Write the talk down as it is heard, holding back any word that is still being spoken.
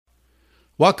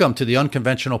Welcome to The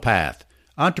Unconventional Path,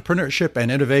 entrepreneurship and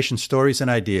innovation stories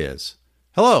and ideas.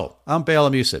 Hello, I'm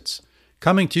Bela Musitz,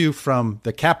 coming to you from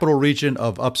the capital region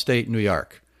of upstate New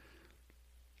York.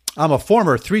 I'm a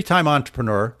former three-time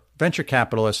entrepreneur, venture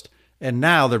capitalist, and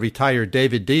now the retired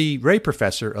David D. Ray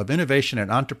Professor of Innovation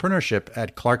and Entrepreneurship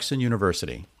at Clarkson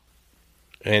University.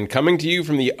 And coming to you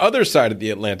from the other side of the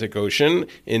Atlantic Ocean,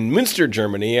 in Münster,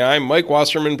 Germany, I'm Mike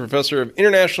Wacholder, Professor of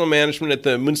International Management at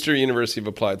the Münster University of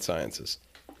Applied Sciences.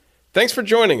 Thanks for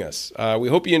joining us. We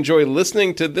hope you enjoy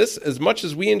listening to this as much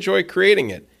as we enjoy creating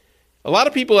it. A lot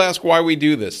of people ask why we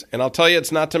do this, and I'll tell you it's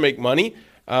not to make money.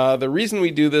 The reason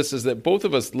we do this is that both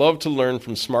of us love to learn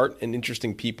from smart and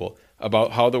interesting people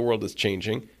about how the world is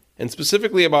changing, and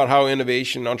specifically about how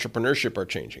innovation and entrepreneurship are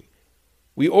changing.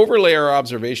 We overlay our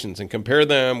observations and compare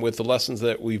them with the lessons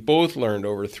that we've both learned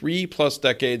over 3+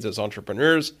 decades as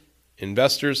entrepreneurs,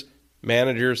 investors,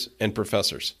 managers, and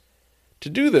professors. To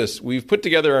do this, we've put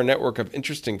together our network of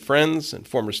interesting friends and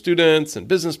former students and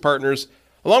business partners,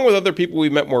 along with other people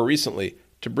we've met more recently,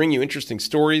 to bring you interesting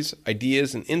stories,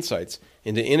 ideas, and insights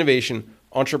into innovation,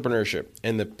 entrepreneurship,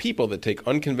 and the people that take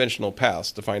unconventional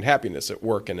paths to find happiness at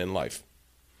work and in life.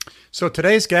 So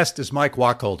today's guest is Mike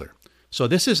Wacholder. So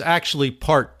this is actually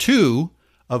part 2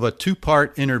 of a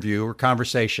 2-part interview or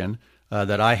conversation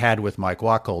that I had with Mike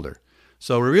Wacholder.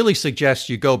 So we really suggest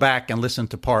you go back and listen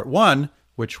to part 1,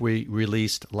 which we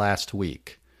released last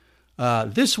week.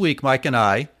 This week, Mike and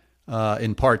I,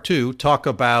 in part 2, talk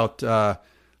about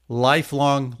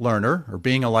lifelong learner, or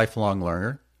being a lifelong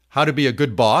learner, how to be a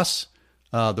good boss,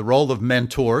 the role of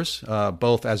mentors,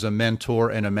 both as a mentor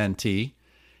and a mentee,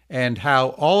 and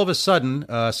how all of a sudden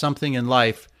something in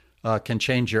life can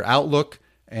change your outlook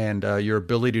and your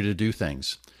ability to do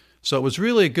things. So it was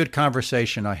really a good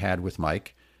conversation I had with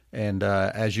Mike. And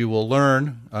as you will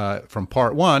learn from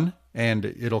part 1, and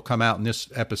it'll come out in this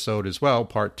episode as well,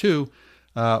 part 2,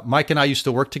 Mike and I used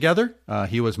to work together.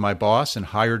 He was my boss and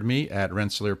hired me at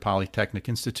Rensselaer Polytechnic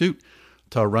Institute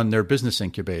to run their business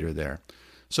incubator there.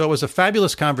 So it was a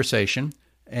fabulous conversation,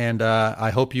 and I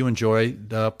hope you enjoy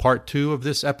the part 2 of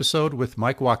this episode with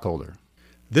Mike Wacholder.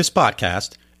 This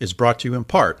podcast is brought to you in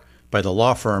part by the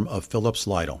law firm of Phillips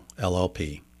Lytle,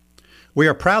 LLP. We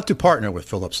are proud to partner with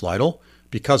Phillips Lytle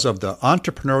because of the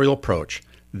entrepreneurial approach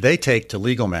they take to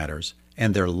legal matters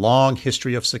and their long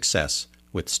history of success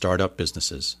with startup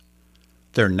businesses.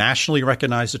 Their nationally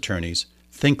recognized attorneys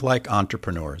think like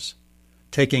entrepreneurs,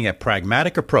 taking a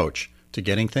pragmatic approach to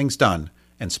getting things done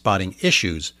and spotting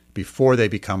issues before they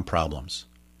become problems.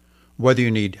 Whether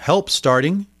you need help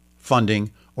starting,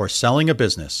 funding, or selling a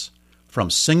business, from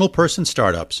single-person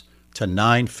startups to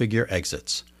 9-figure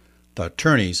exits, the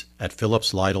attorneys at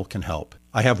Phillips Lytle can help.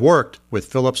 I have worked with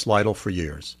Phillips Lytle for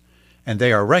years, and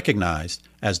they are recognized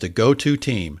as the go-to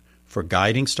team for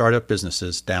guiding startup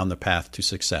businesses down the path to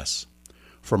success.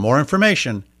 For more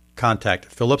information, contact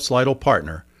Phillips Lytle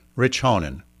partner Rich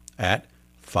Honan at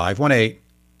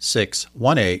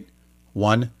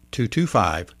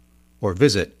 518-618-1225 or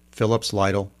visit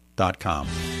phillipslytle.com.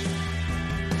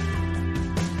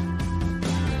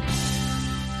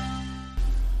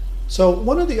 So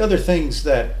one of the other things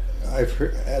that I've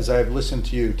heard, as I've listened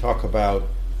to you talk about,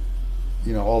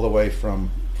 all the way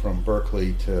from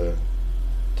Berkeley to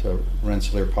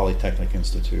Rensselaer Polytechnic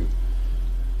Institute,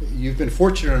 you've been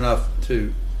fortunate enough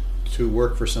to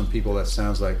work for some people that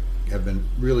sounds like have been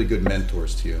really good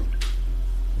mentors to you.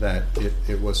 That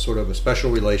it was sort of a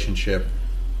special relationship,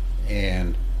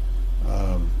 and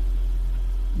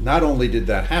not only did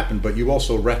that happen, but you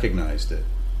also recognized it,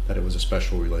 that it was a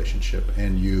special relationship,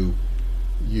 and you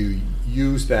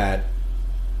used that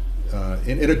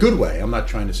in a good way. I'm not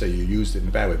trying to say you used it in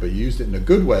a bad way, but you used it in a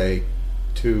good way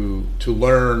to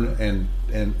learn and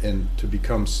to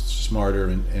become smarter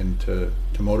and to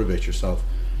motivate yourself.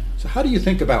 So how do you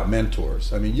think about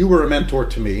mentors? I mean, you were a mentor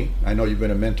to me. I know you've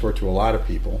been a mentor to a lot of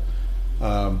people.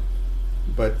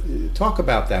 But talk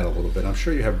about that a little bit. I'm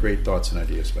sure you have great thoughts and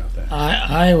ideas about that.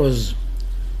 I was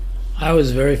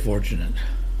very fortunate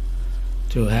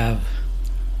to have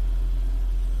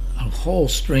a whole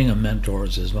string of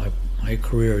mentors as my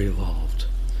career evolved,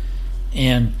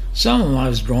 and some of them I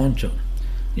was drawn to.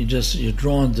 You're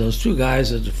drawn to those 2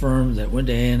 guys at the firm that went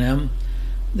to A&M.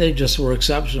 They just were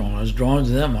exceptional. I was drawn to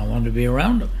them. I wanted to be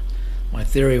around them. My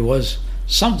theory was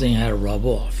something had to rub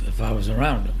off if I was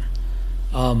around them.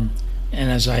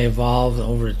 And as I evolved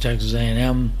over to Texas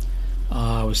A&M,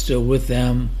 I was still with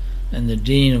them, and the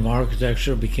dean of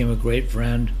architecture became a great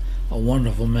friend, a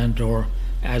wonderful mentor,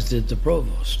 as did the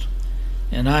provost.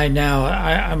 And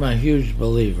I'm a huge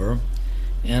believer,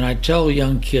 and I tell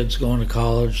young kids going to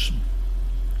college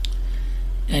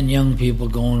and young people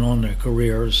going on their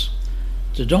careers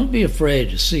to don't be afraid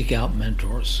to seek out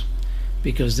mentors,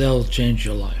 because they'll change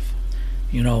your life.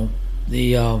 You know,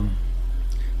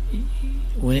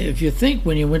 if you think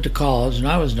when you went to college, and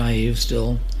I was naive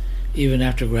still, even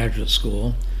after graduate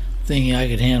school, thinking I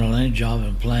could handle any job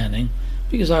in planning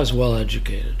because I was well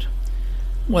educated.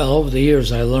 Well, over the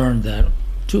years I learned that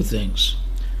two things.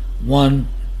 One,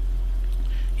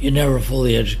 you're never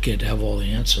fully educated to have all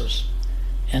the answers.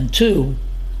 And two,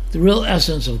 the real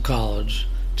essence of college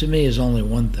to me is only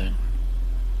one thing: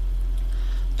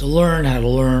 to learn how to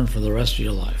learn for the rest of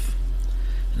your life.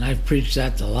 And I've preached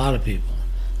that to a lot of people.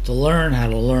 To learn how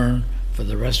to learn for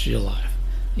the rest of your life.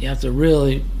 You have to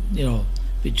really,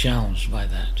 be challenged by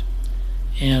that.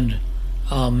 And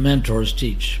mentors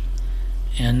teach.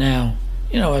 And now,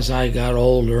 as I got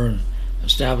older and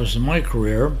established in my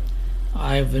career,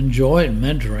 I've enjoyed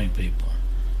mentoring people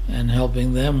and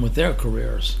helping them with their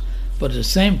careers. But at the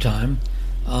same time,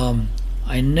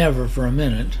 I never for a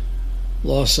minute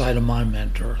lost sight of my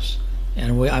mentors.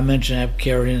 And I mentioned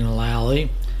Carey and Lally,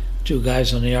 two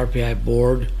guys on the RPI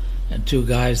board and two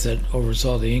guys that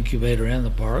oversaw the incubator and the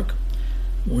park.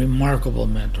 Remarkable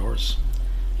mentors.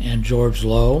 And George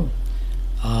Lowe,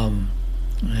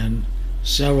 and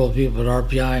several people at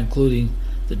RPI, including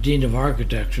the Dean of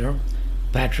Architecture,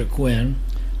 Patrick Quinn,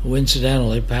 who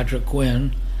incidentally, Patrick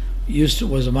Quinn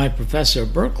was my professor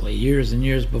at Berkeley years and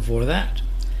years before that.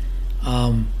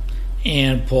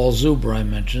 And Paul Zuber, I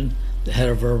mentioned, the head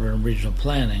of urban and regional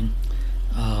planning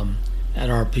at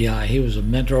RPI. He was a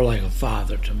mentor like a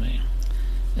father to me.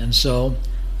 And so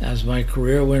as my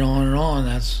career went on and on,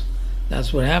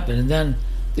 that's what happened. And then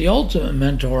the ultimate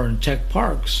mentor in tech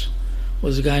parks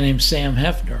was a guy named Sam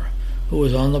Hefner, who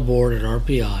was on the board at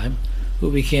RPI,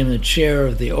 who became the chair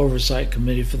of the oversight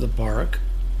committee for the park,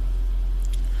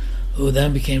 who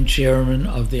then became chairman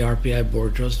of the RPI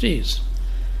board of trustees.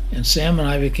 And Sam and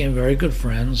I became very good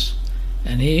friends,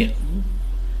 and he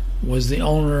was the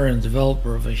owner and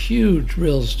developer of a huge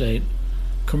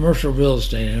commercial real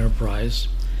estate enterprise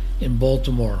in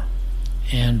Baltimore.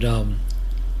 And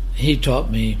he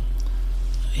taught me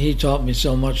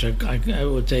so much I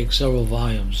would take several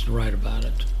volumes to write about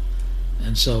it.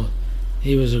 And so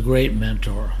he was a great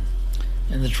mentor.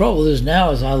 And the trouble is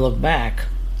now, as I look back,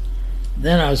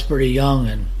 then I was pretty young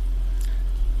and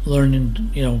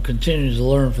learning, continuing to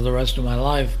learn for the rest of my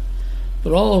life.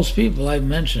 But all those people I've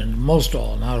mentioned, most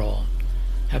all, not all,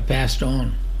 have passed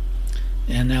on.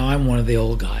 And now I'm one of the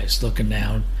old guys looking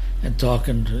down and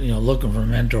talking to, looking for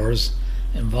mentors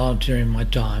and volunteering my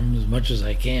time as much as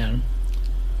I can.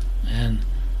 And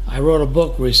I wrote a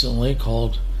book recently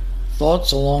called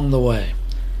Thoughts Along the Way.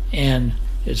 And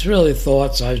it's really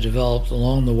thoughts I've developed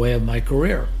along the way of my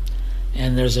career.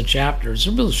 And there's a chapter, it's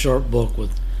a real short book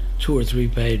with 2 or 3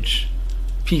 page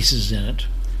pieces in it.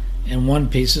 And one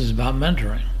piece is about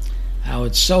mentoring, how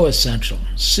it's so essential.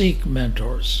 Seek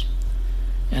mentors.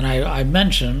 And I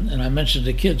mentioned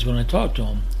to kids when I talk to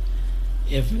them,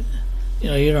 if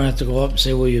you don't have to go up and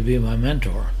say, will you be my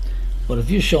mentor? But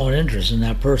if you show an interest in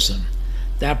that person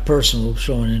will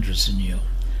show an interest in you.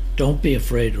 Don't be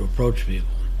afraid to approach people.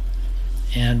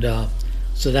 And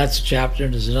so that's a chapter.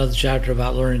 There's another chapter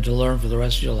about learning to learn for the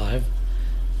rest of your life.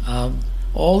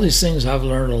 All these things I've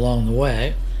learned along the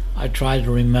way, I try to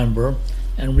remember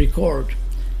and record.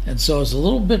 And so it's a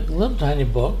little tiny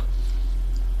book.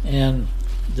 And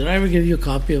did I ever give you a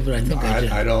copy of it? I think I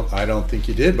did. I don't think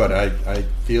you did, but I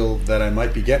feel that I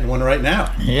might be getting one right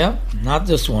now. Yep, not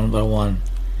this one, but one.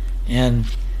 And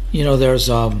there's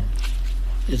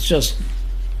it's just,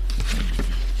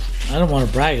 I don't want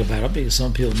to brag about it because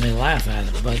some people may laugh at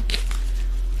it, but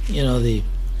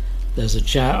there's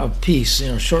a piece,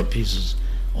 short pieces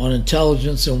on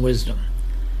intelligence and wisdom.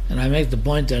 And I make the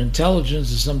point that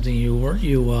intelligence is something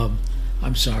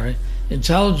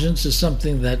intelligence is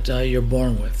something that you're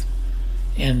born with,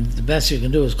 and the best you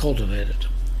can do is cultivate it.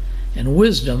 And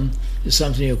wisdom is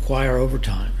something you acquire over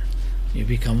time. You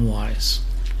become wise.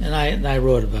 And I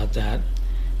wrote about that.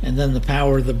 And then the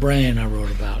power of the brain I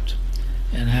wrote about,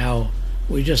 and how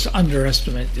we just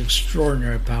underestimate the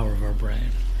extraordinary power of our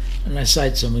brain. And I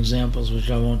cite some examples,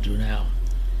 which I won't do now.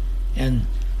 And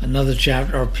another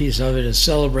chapter or piece of it is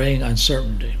celebrating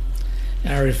uncertainty.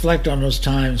 And I reflect on those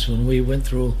times when we went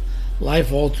through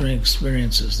life-altering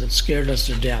experiences that scared us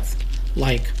to death,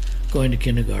 like going to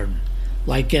kindergarten,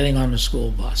 like getting on the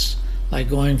school bus, like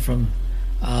going from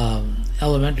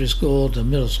elementary school to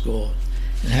middle school,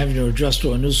 and having to adjust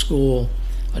to a new school,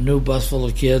 a new bus full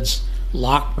of kids,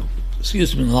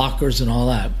 lockers and all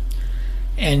that.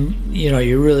 And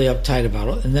you're really uptight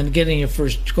about it. And then going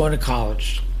to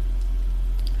college,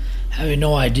 having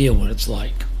no idea what it's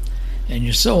like. And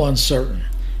you're so uncertain.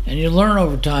 And you learn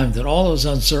over time that all those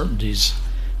uncertainties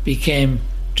became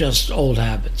just old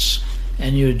habits,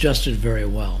 and you adjusted very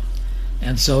well.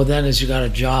 And so then as you got a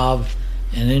job,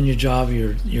 and in your job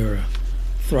you're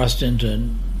thrust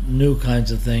into new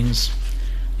kinds of things,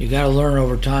 you got to learn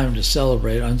over time to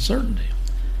celebrate uncertainty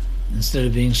instead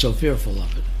of being so fearful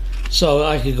of it. So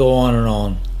I could go on and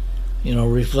on,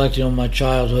 reflecting on my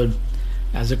childhood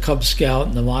as a Cub Scout,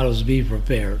 and the motto is be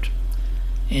prepared.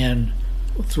 And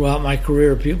throughout my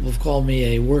career, people have called me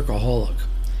a workaholic,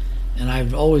 and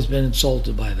I've always been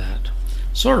insulted by that.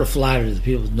 Sort of flattered that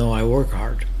people know I work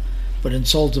hard, but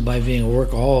insulted by being a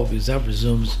workaholic because that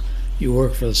presumes you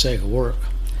work for the sake of work.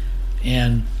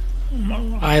 And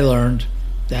I learned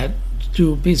that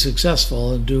to be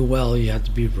successful and do well, you have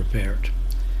to be prepared.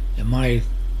 And my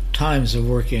times of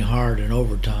working hard and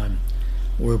overtime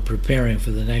were preparing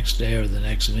for the next day or the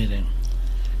next meeting.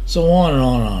 So on and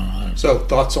on and on. So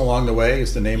Thoughts Along the Way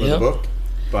is the name of the book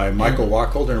by Michael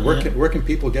Wacholder. And where can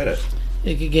people get it?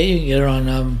 You can get it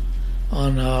on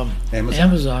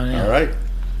Amazon. Yeah. All right.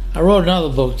 I wrote another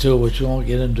book too, which we won't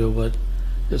get into, but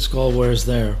it's called Where's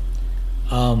There.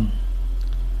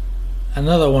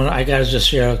 Another one, I got to just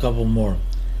share a couple more.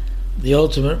 The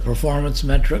Ultimate Performance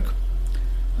Metric,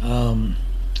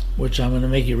 which I'm going to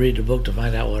make you read the book to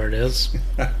find out what it is.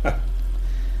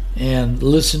 And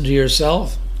Listen to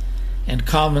Yourself, and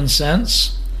Common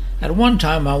Sense. At one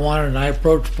time and I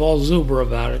approached Paul Zuber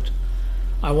about it,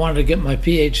 I wanted to get my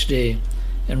PhD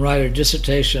and write a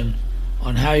dissertation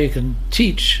on how you can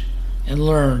teach and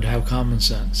learn to have common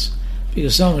sense,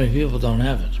 because so many people don't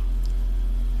have it.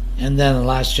 And then the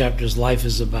last chapter is Life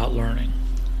is About Learning.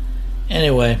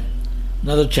 Anyway,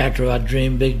 another chapter about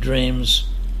dream big dreams.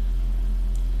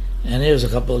 And here's a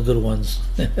couple of good ones.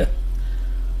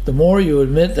 The more you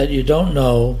admit that you don't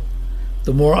know,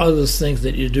 the more others think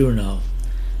that you do know.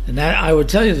 And that, I would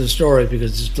tell you the story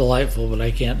because it's delightful, but I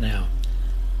can't now.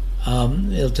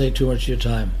 It'll take too much of your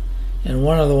time. And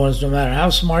one of the ones, no matter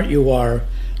how smart you are,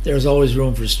 there's always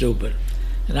room for stupid.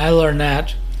 And I learned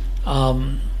that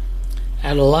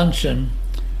at a luncheon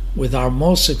with our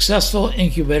most successful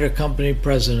incubator company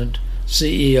president,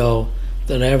 CEO,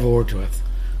 that I ever worked with,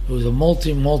 who was a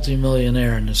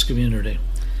multi-millionaire in this community.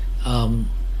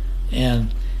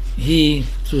 And he,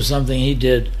 through something he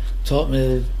did, taught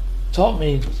me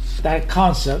that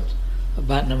concept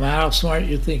about no matter how smart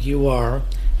you think you are,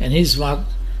 and he's about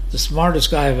the smartest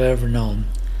guy I've ever known,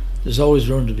 there's always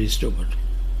room to be stupid.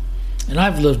 And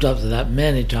I've lived up to that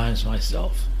many times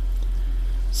myself.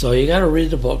 So you got to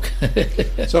read the book.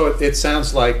 So it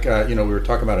sounds like, we were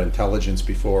talking about intelligence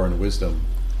before and wisdom,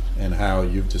 and how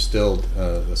you've distilled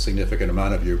a significant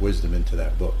amount of your wisdom into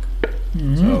that book.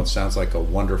 Mm-hmm. So it sounds like a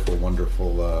wonderful,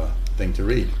 wonderful thing to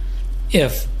read.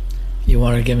 If you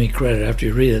want to give me credit after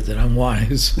you read it that I'm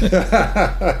wise.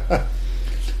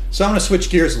 So I'm going to switch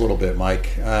gears a little bit,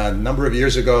 Mike. A number of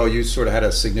years ago, you sort of had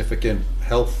a significant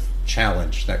health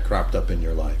challenge that cropped up in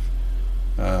your life.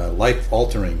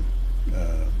 Life-altering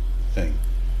thing.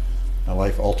 A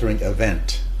life-altering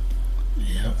event.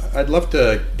 Yeah. I'd love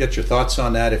to get your thoughts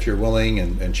on that if you're willing,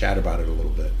 and chat about it a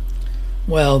little bit.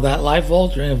 Well, that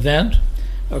life-altering event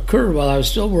occurred while I was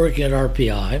still working at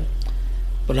RPI,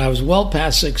 but I was well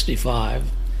past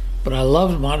 65, but I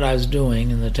loved what I was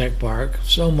doing in the tech park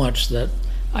so much that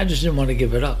I just didn't want to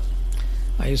give it up.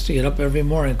 I used to get up every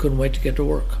morning, couldn't wait to get to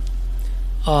work.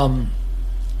 And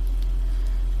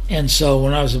so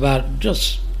when I was about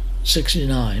just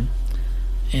 69,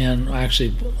 and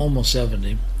actually almost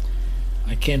 70,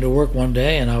 I came to work one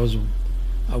day, and I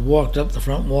walked up the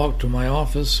front walk to my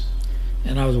office,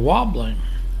 and I was wobbling,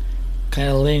 kind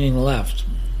of leaning left.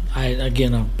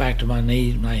 I'm back to my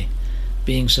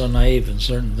being so naive in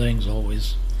certain things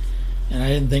always. And I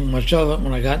didn't think much of it.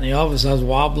 When I got in the office, I was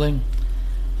wobbling,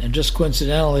 and just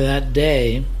coincidentally that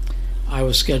day, I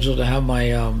was scheduled to have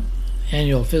my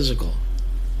annual physical.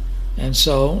 And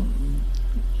so,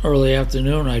 early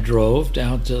afternoon, I drove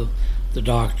down to the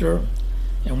doctor,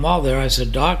 and while there, I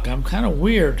said, "Doc, I'm kind of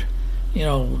weird,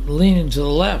 leaning to the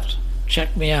left.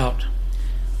 Check me out.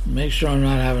 Make sure I'm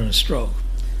not having a stroke."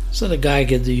 So the guy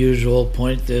did the usual,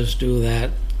 point this, do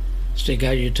that, stick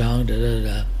out your tongue,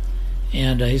 da-da-da.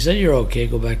 And he said, "You're okay,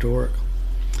 go back to work."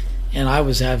 And I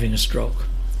was having a stroke.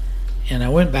 And I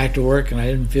went back to work, and I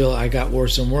didn't feel, I got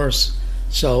worse and worse.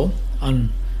 So,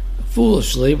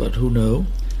 foolishly, but who knew,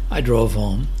 I drove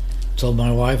home, told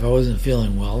my wife I wasn't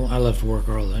feeling well. I left work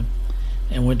early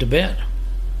and went to bed.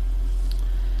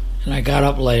 And I got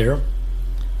up later,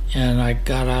 and I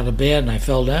got out of bed, and I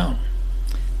fell down.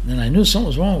 And then I knew something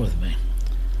was wrong with me.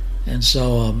 And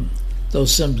so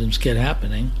those symptoms kept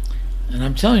happening. And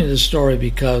I'm telling you this story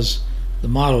because the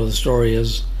motto of the story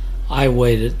is, I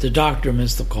waited, the doctor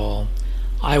missed the call,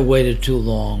 I waited too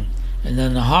long, and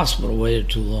then the hospital waited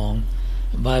too long.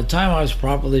 And by the time I was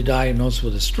properly diagnosed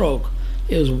with a stroke,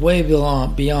 it was way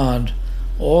beyond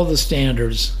all the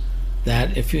standards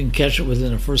that if you can catch it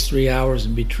within the first 3 hours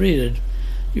and be treated,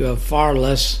 you have far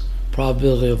less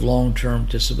probability of long-term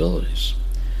disabilities.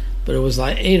 But it was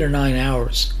like 8 or 9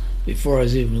 hours before I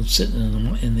was even sitting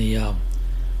in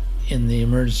the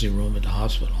emergency room at the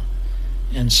hospital.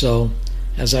 And so,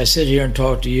 as I sit here and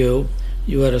talk to you,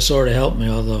 you had to sort of help me,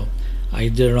 although I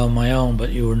did it on my own,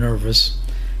 but you were nervous,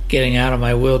 getting out of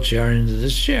my wheelchair into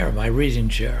this chair, my reading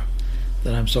chair,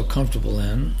 that I'm so comfortable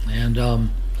in. And,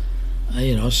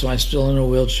 so I'm still in a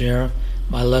wheelchair.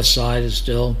 My left side is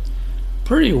still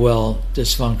pretty well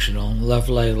dysfunctional, left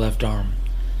leg, left arm.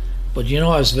 But I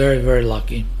was very, very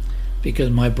lucky because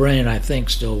my brain, I think,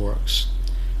 still works.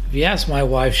 If you ask my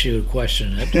wife, she would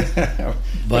question it.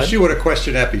 But she would have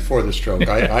questioned that before the stroke.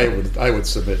 I would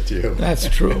submit to you. That's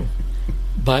true.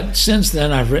 But since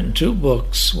then, I've written 2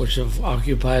 books, which have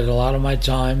occupied a lot of my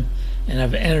time and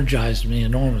have energized me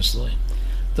enormously.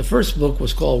 The first book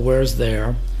was called Where's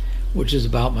There, which is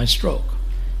about my stroke.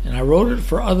 And I wrote it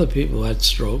for other people who had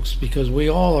strokes because we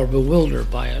all are bewildered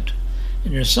by it.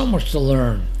 And there's so much to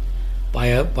learn by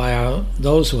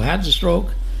those who had the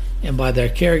stroke and by their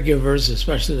caregivers,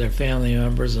 especially their family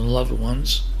members and loved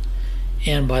ones,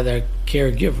 and by their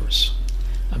caregivers.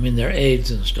 I mean, their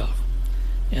aides and stuff.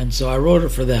 And so I wrote it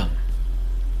for them.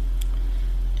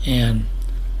 And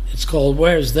it's called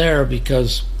Where's There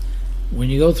because when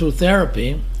you go through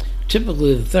therapy,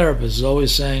 typically the therapist is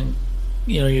always saying,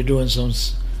 you're doing some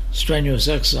strenuous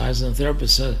exercise, and the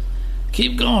therapist says,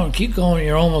 keep going,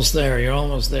 you're almost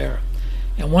there.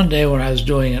 And one day when I was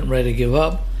doing it and ready to give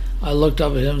up, I looked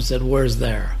up at him and said, Where's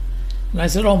There? And I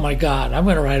said, oh my God, I'm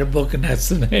going to write a book and that's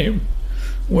the name.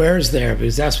 Where's There?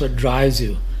 Because that's what drives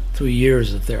you through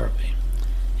years of therapy.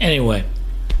 Anyway,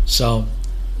 so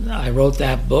I wrote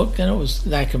that book, and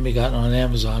that can be gotten on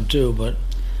Amazon too, but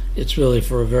it's really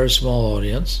for a very small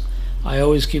audience. I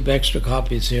always keep extra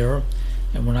copies here,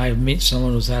 and when I meet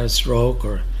someone who's had a stroke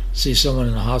or see someone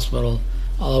in the hospital,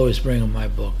 I'll always bring them my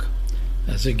book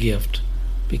as a gift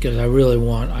because I really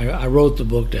I wrote the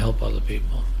book to help other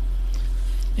people.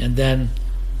 And then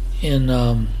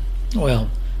another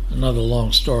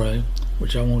long story,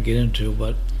 which I won't get into,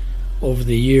 but over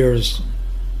the years,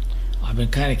 I've been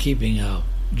kind of keeping a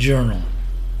journal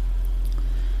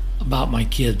about my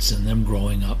kids and them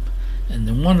growing up and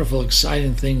the wonderful,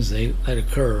 exciting things that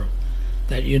occur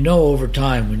that over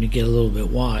time when you get a little bit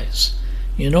wise.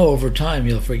 Over time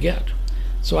you'll forget.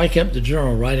 So I kept the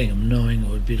journal writing them, knowing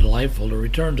it would be delightful to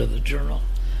return to the journal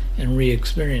and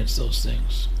re-experience those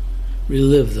things,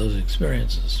 relive those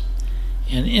experiences.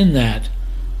 And in that,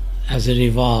 as it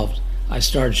evolved, I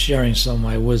started sharing some of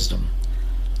my wisdom.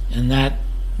 And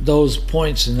those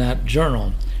points in that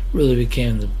journal really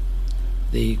became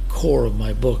the core of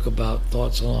my book about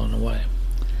thoughts along the way.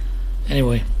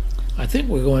 Anyway, I think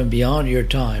we're going beyond your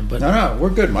time, but no, we're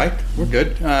good, Mike. We're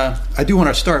good. I do want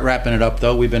to start wrapping it up,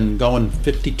 though. We've been going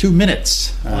 52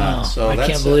 minutes. Wow, so I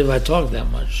can't believe I talked that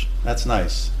much. That's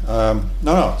nice.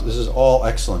 No, this is all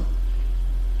excellent.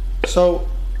 So,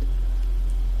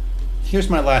 here's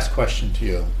my last question to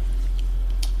you.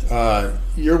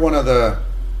 You're one of the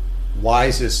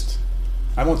wisest,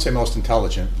 I won't say most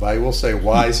intelligent, but I will say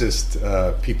wisest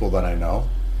people that I know.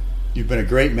 You've been a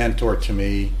great mentor to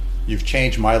me. You've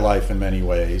changed my life in many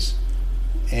ways.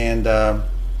 And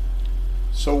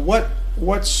so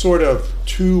what sort of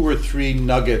 2 or 3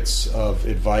 nuggets of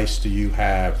advice do you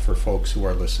have for folks who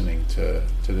are listening to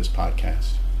this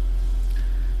podcast?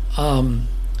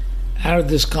 Out of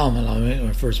this comment, I'll make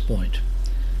my first point.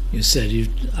 You said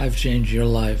I've changed your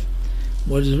life.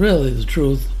 What is really the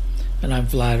truth, and I'm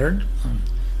flattered,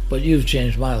 but you've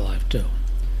changed my life too.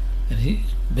 And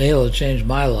Bale changed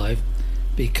my life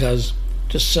because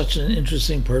just such an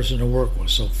interesting person to work with,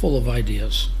 so full of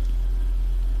ideas.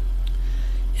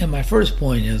 And my first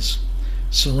point is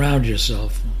surround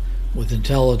yourself with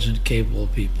intelligent, capable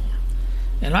people.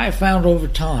 And I found over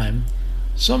time,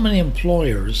 so many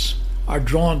employers are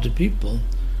drawn to people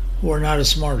who are not as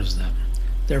smart as them.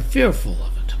 They're fearful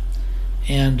of it.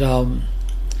 And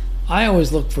I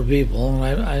always look for people,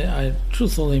 and I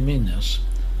truthfully mean this,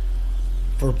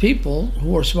 for people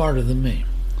who are smarter than me.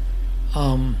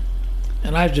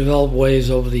 And I've developed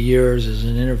ways over the years as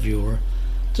an interviewer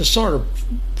to sort of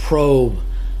probe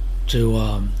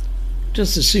to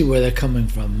just to see where they're coming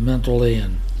from mentally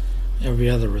and every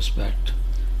other respect.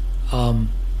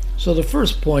 So the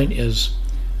first point is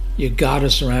you got to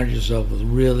surround yourself with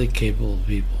really capable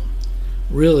people.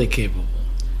 really capable.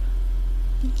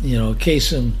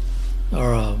 Case in,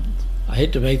 or I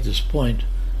hate to make this point,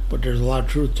 but there's a lot of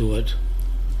truth to it.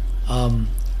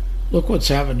 Look what's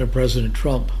happened to President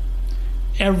Trump.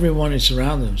 Everyone he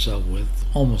surrounded himself with,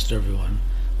 almost everyone,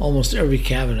 almost every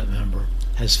cabinet member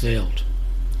has failed.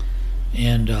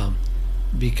 And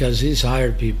because he's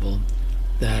hired people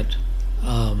that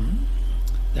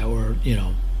were,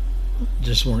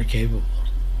 just weren't capable.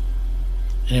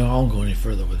 Anyway, I won't go any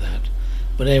further with that.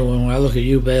 But anyway, when I look at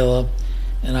you, Bela,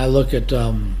 and I look at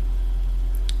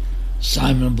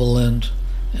Simon Belindt,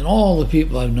 and all the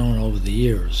people I've known over the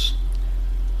years,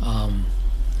 the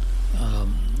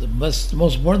most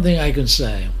important thing I can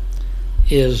say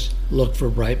is look for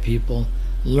bright people,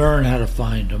 learn how to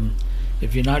find them.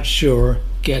 If you're not sure,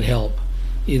 get help,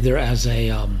 either as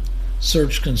a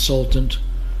search consultant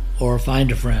or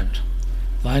find a friend.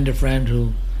 Find a friend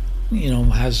who,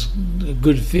 has a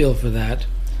good feel for that,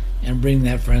 and bring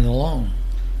that friend along.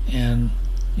 And,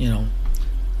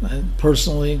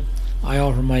 personally, I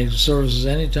offer my services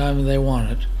anytime they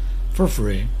want it, for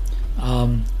free,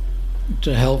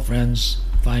 to help friends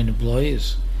find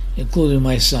employees, including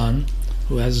my son,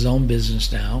 who has his own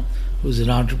business now, who's an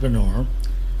entrepreneur.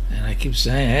 And I keep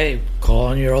saying, hey, call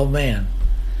on your old man.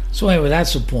 So anyway,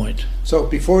 that's the point. So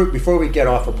before we get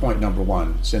off of point number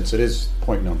one, since it is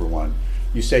point number one,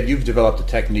 you said you've developed a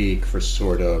technique for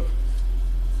sort of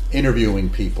interviewing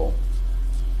people.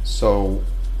 So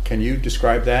can you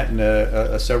describe that in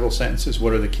a several sentences?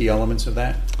 What are the key elements of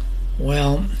that?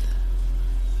 Well,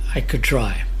 I could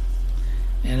try.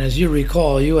 And as you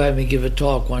recall, you had me give a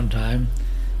talk one time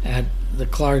at the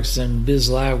Clarkson Biz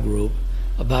Lab Group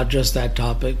about just that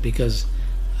topic, because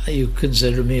you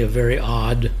consider me a very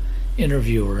odd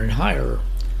interviewer and hirer.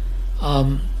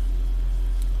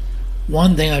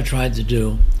 One thing I tried to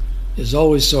do is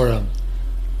always sort of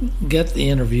get the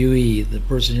interviewee, the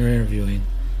person you're interviewing,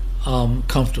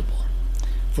 comfortable.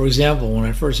 For example, when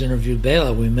I first interviewed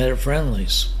Bela, we met at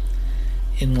Friendly's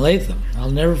in Latham. I'll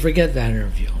never forget that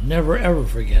interview. Never, ever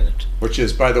forget it. Which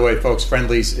is, by the way, folks,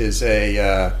 Friendly's is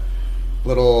a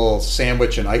little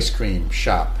sandwich and ice cream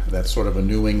shop. That's sort of a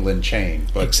New England chain.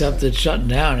 But except it's shutting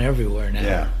down everywhere now.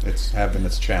 Yeah, it's having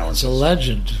its challenges. It's a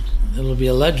legend. It'll be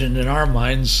a legend in our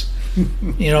minds.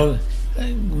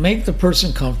 Make the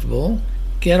person comfortable.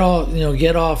 Get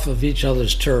off of each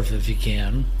other's turf if you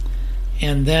can.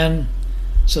 And then,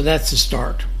 so that's the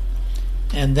start.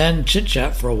 And then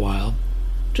chit-chat for a while.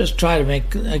 Just try to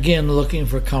make, again, looking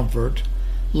for comfort,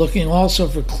 looking also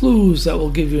for clues that will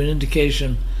give you an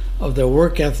indication of their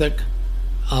work ethic,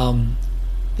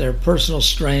 their personal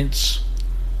strengths,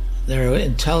 their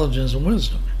intelligence and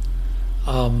wisdom.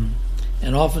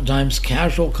 And oftentimes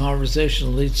casual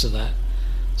conversation leads to that.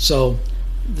 So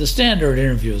the standard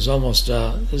interview is almost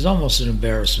an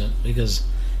embarrassment, because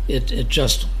it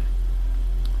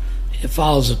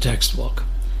follows a textbook,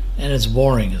 and it's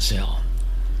boring as hell.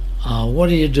 What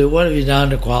do you do? What have you done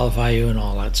to qualify you, and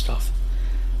all that stuff?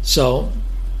 So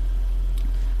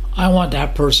I want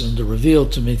that person to reveal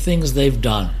to me things they've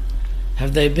done.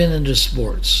 Have they been into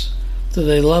sports? Do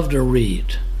they love to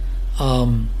read?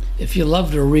 If you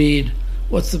love to read,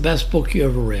 what's the best book you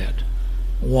ever read?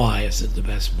 Why is it the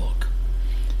best book?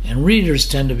 And readers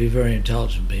tend to be very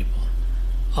intelligent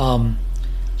people.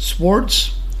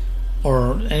 Sports,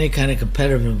 or any kind of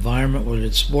competitive environment, whether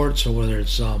it's sports or whether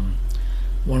it's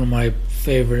one of my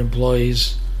favorite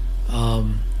employees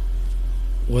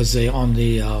was on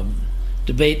the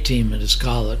debate team at his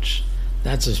college.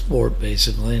 That's a sport,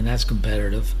 basically, and that's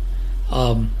competitive.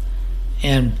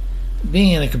 And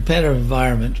being in a competitive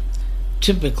environment,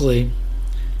 typically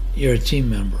you're a team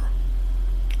member,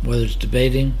 whether it's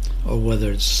debating or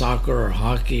whether it's soccer or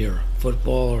hockey or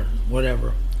football or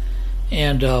whatever.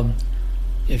 And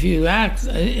if you act,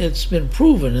 it's been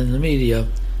proven in the media,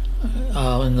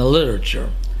 in the literature,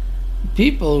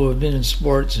 people who have been in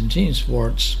sports and team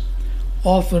sports,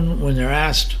 often when they're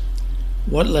asked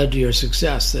what led to your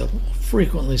success, they'll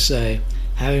frequently say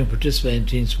having participated in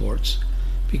team sports,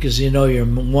 because you're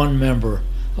one member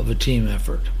of a team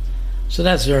effort. So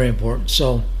that's very important.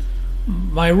 So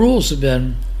my rules have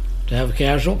been to have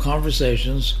casual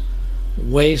conversations,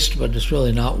 waste, but it's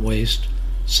really not waste,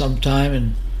 some time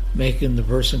in making the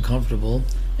person comfortable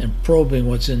and probing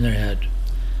what's in their head.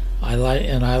 I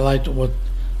like what,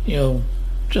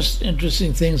 just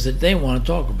interesting things that they want to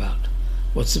talk about.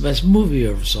 What's the best movie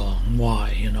you ever saw and why,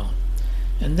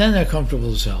 And then they're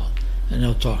comfortable as hell, and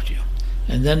they'll talk to you.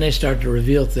 And then they start to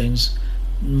reveal things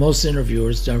most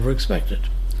interviewers never expected.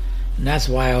 And that's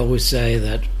why I always say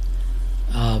that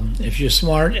if you're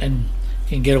smart and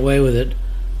can get away with it,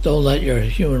 don't let your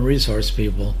human resource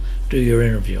people do your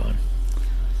interviewing.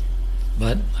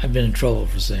 but I've been in trouble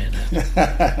for saying that.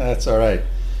 That's all right.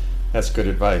 That's good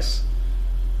advice.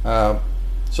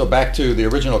 So back to the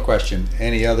original question.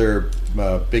 Any other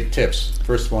big tips?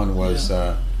 First one was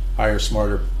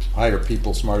hire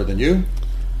people smarter than you.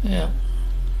 Yeah.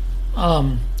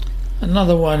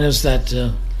 Another one is that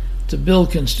to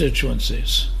build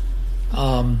constituencies.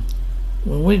 When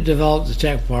we developed the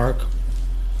tech park,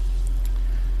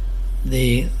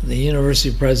 the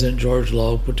university president, George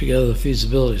Lowe, put together the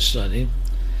feasibility study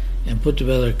and put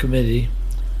together a committee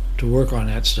to work on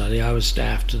that study. I was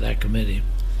staff to that committee,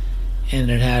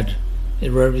 and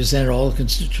it represented all the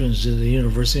constituents of the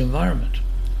university environment.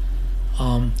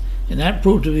 And that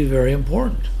proved to be very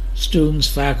important. Students,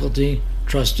 faculty,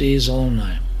 trustees,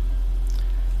 alumni.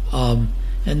 And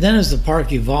then as the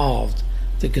park evolved,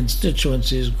 the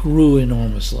constituencies grew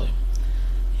enormously.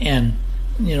 And,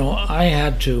 I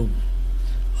had to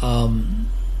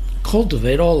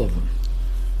cultivate all of them.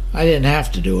 I didn't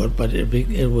have to do it, but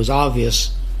it was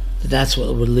obvious that that's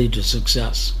what would lead to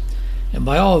success. And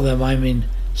by all of them, I mean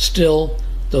still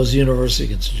those university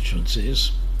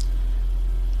constituencies,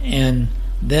 and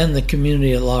then the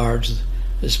community at large,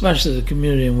 especially the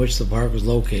community in which the park was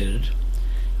located,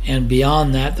 and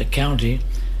beyond that, the county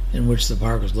in which the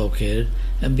park was located,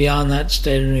 and beyond that,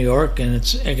 state of New York and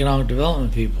its economic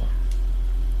development people.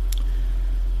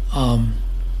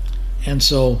 And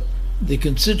so the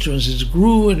constituencies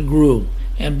grew and grew,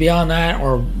 and beyond that,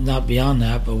 or not beyond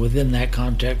that, but within that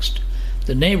context,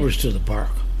 the neighbors to the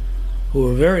park, who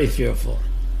were very fearful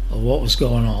of what was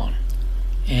going on.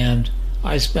 And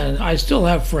I still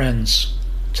have friends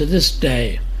to this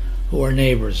day who are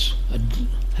neighbors,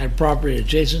 had property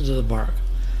adjacent to the park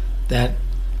that,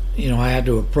 I had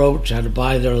to approach, had to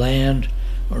buy their land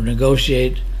or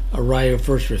negotiate a right of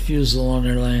first refusal on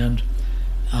their land.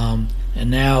 And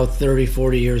now, 30,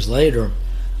 40 years later,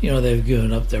 they've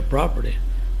given up their property.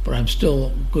 But I'm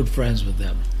still good friends with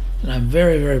them. And I'm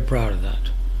very, very proud of that.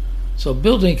 So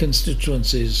building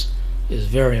constituencies is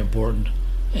very important.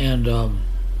 And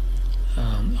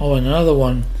and another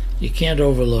one you can't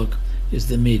overlook is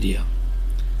the media.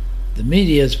 The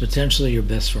media is potentially your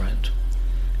best friend.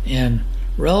 And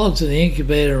relative to the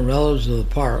incubator and relative to the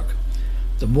park,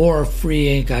 the more free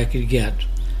ink I could get,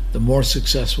 the more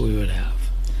success we would have.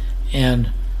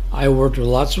 And I worked with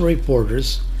lots of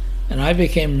reporters, and I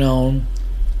became known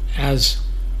as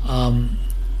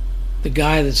the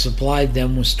guy that supplied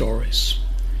them with stories.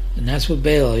 And that's what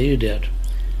Bela, you did.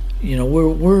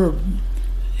 We're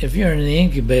if you're in the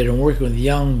incubator and working with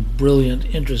young,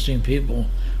 brilliant, interesting people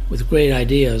with great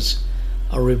ideas,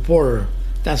 a reporter,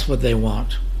 that's what they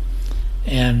want.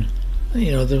 And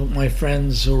my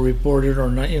friends who reported, or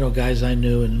not, guys I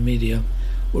knew in the media,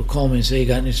 would call me and say, "You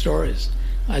got any stories?"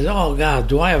 I said, "Oh God,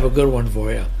 do I have a good one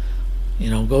for you?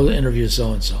 Go interview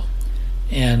so and so."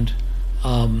 And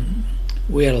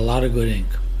we had a lot of good ink.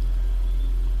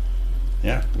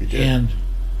 Yeah, we did. And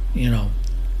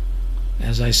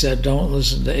as I said, don't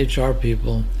listen to HR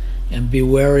people, and be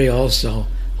wary also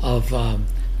of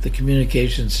the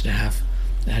communication staff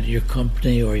at your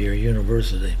company or your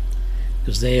university,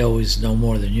 because they always know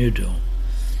more than you do.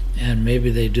 And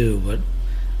maybe they do, but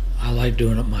I like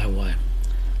doing it my way.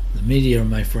 The media are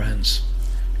my friends,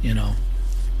 and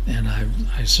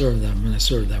I serve them, and I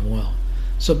serve them well.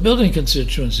 So building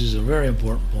constituencies is a very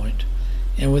important point.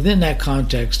 And within that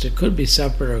context, it could be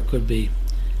separate or it could be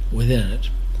within it.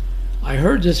 I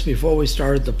heard this before we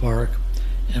started the park,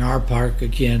 and our park,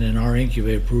 again, and our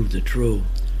incubator proved it true,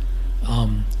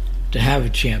 to have a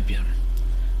champion.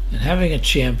 And having a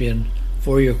champion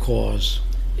for your cause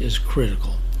is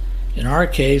critical. In our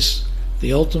case,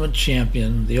 the ultimate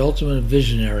champion, the ultimate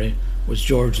visionary, was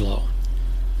George Lowe.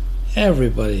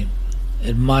 Everybody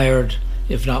admired,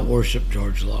 if not worshipped,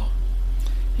 George Lowe.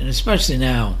 And especially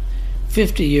now,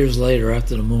 50 years later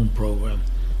after the Moon program,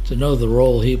 to know the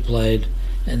role he played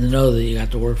and to know that you got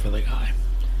to work for the guy.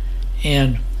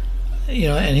 And,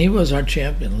 and he was our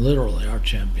champion, literally our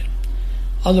champion.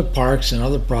 Other parks and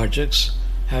other projects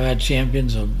have had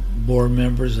champions of board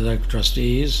members, like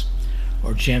trustees,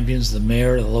 or champions of the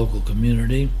mayor of the local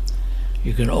community.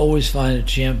 You can always find a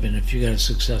champion if you got a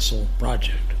successful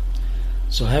project.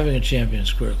 So having a champion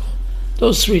is critical.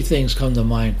 Those three things come to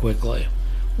mind quickly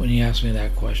when you ask me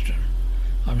that question.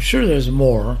 I'm sure there's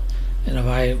more, and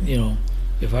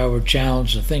if I were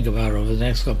challenged to think about it over the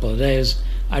next couple of days,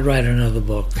 I'd write another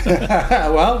book.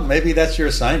 Well, maybe that's your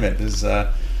assignment, is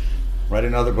write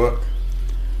another book.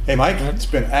 Hey, Mike, it's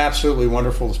been absolutely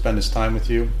wonderful to spend this time with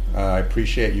you. I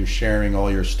appreciate you sharing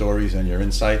all your stories and your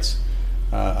insights.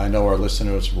 I know our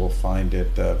listeners will find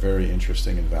it very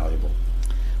interesting and valuable.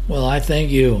 Well, I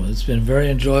thank you. It's been very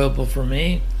enjoyable for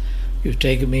me, You've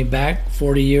taken me back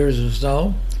 40 years or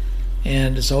so,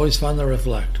 and it's always fun to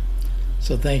reflect.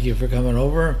 So thank you for coming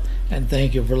over, and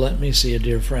thank you for letting me see a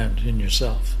dear friend in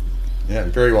yourself. Yeah,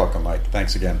 you're very welcome, Mike.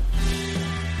 Thanks again.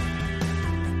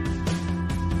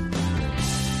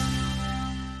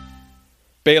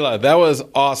 Bela, that was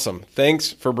awesome.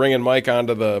 Thanks for bringing Mike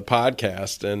onto the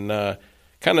podcast and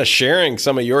kind of sharing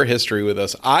some of your history with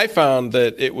us. I found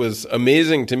that it was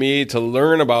amazing to me to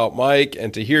learn about Mike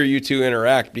and to hear you two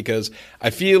interact, because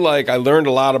I feel like I learned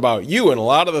a lot about you, and a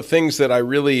lot of the things that I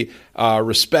really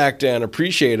respect and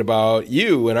appreciate about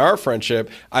you and our friendship,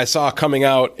 I saw coming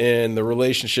out in the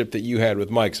relationship that you had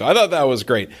with Mike. So I thought that was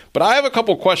great. But I have a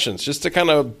couple questions just to kind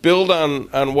of build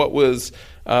on what was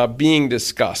being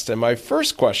discussed. And my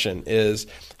first question is,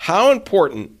 how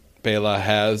important, Bela,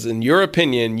 has, in your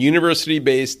opinion,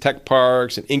 university-based tech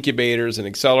parks and incubators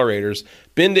and accelerators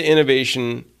been to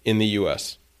innovation in the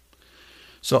U.S.?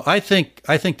 So I think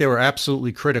they were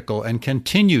absolutely critical and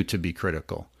continue to be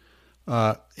critical.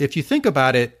 If you think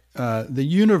about it, the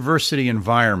university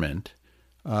environment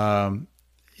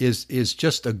is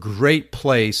just a great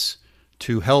place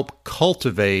to help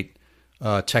cultivate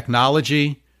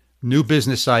technology, new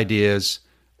business ideas,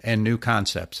 and new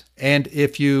concepts. And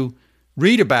if you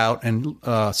read about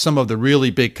some of the really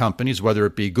big companies, whether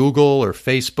it be Google or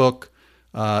Facebook,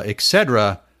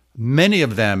 etc., many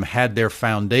of them had their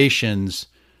foundations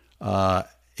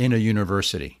in a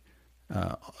university.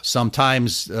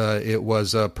 Sometimes it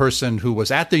was a person who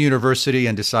was at the university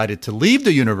and decided to leave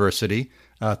the university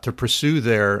to pursue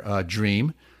their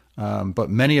dream, but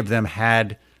many of them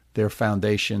had their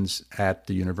foundations at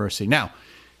the university. Now,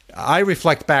 I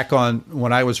reflect back on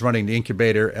when I was running the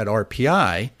incubator at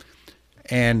RPI,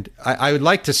 and I would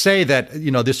like to say that,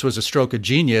 this was a stroke of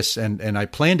genius and I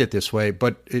planned it this way,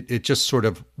 but it just sort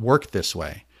of worked this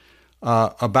way.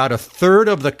 About a third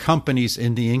of the companies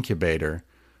in the incubator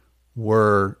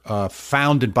were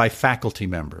founded by faculty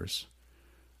members.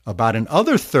 About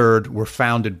another third were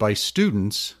founded by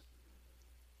students,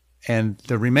 and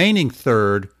the remaining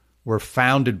third were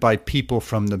founded by people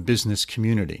from the business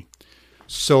community.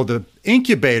 So the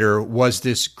incubator was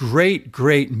this great,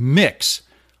 great mix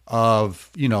of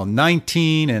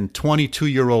 19 and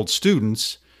 22-year-old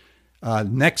students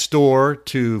next door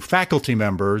to faculty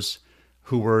members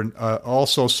who were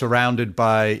also surrounded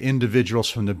by individuals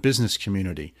from the business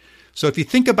community. So if you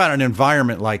think about an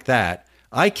environment like that,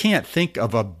 I can't think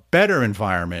of a better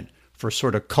environment for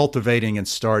sort of cultivating and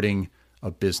starting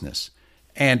a business.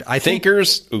 And I think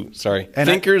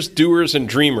thinkers, doers, and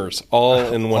dreamers all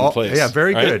in one place. Yeah,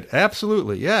 very right? good.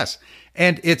 Absolutely, yes.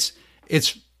 And it's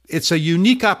a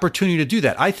unique opportunity to do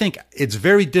that. I think it's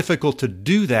very difficult to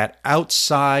do that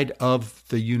outside of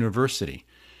the university.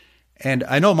 And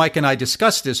I know Mike and I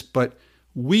discussed this, but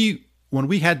when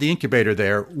we had the incubator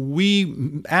there,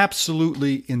 we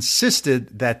absolutely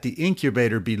insisted that the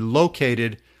incubator be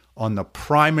located on the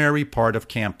primary part of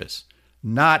campus,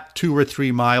 not 2 or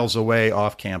 3 miles away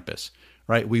off campus,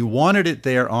 right? We wanted it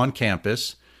there on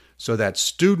campus so that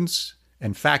students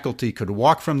and faculty could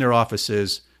walk from their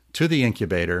offices to the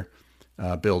incubator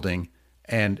building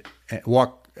and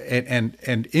walk and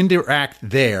interact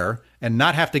there and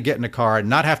not have to get in a car,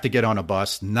 not have to get on a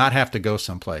bus, not have to go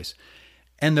someplace.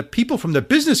 And the people from the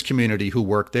business community who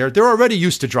work there, they're already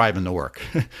used to driving to work.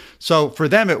 So for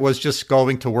them, it was just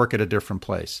going to work at a different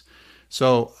place.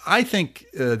 So I think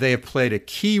they have played a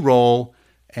key role,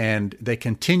 and they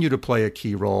continue to play a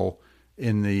key role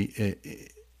in the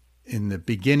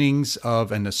beginnings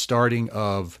of and the starting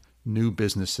of new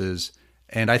businesses.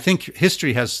 And I think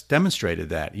history has demonstrated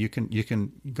that. You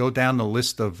can go down the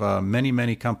list of many,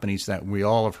 many companies that we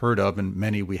all have heard of and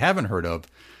many we haven't heard of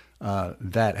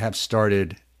that have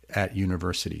started at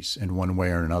universities in one way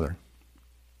or another.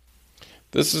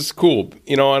 This is cool.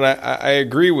 And I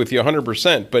agree with you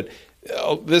 100%, but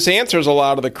this answers a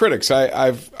lot of the critics.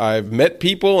 I've met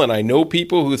people and I know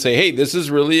people who say, hey, this is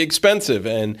really expensive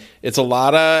and it's a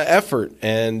lot of effort.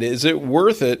 And is it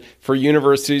worth it for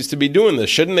universities to be doing this?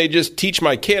 Shouldn't they just teach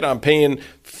my kid? I'm paying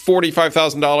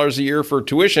 $45,000 a year for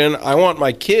tuition. I want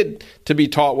my kid to be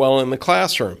taught well in the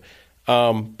classroom.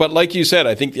 But like you said,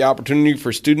 I think the opportunity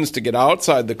for students to get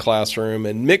outside the classroom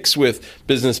and mix with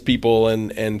business people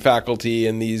and faculty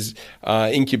in these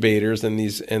incubators and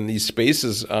these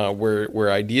spaces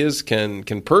where ideas can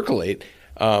percolate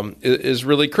is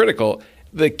really critical.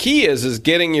 The key is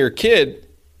getting your kid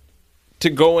to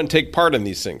go and take part in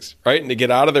these things, right? And to get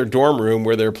out of their dorm room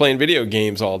where they're playing video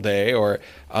games all day, or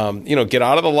get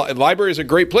out of the library is a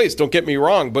great place. Don't get me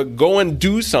wrong, but go and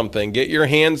do something. Get your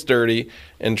hands dirty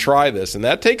and try this, and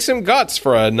that takes some guts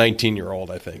for a 19-year-old,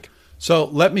 I think. So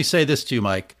let me say this to you,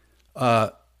 Mike.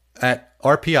 at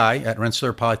RPI, at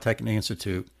Rensselaer Polytechnic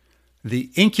Institute, the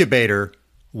incubator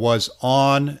was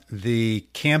on the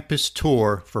campus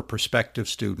tour for prospective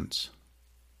students.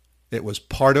 It was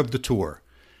part of the tour.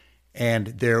 And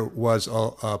there was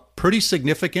a pretty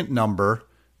significant number,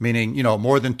 meaning,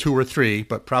 more than 2 or 3,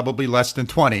 but probably less than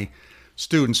 20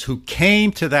 students who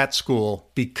came to that school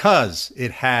because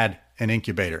it had an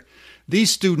incubator.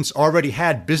 These students already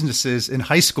had businesses in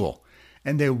high school,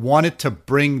 and they wanted to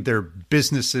bring their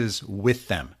businesses with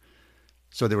them.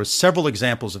 So there were several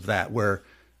examples of that where,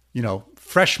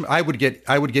 freshmen, I would get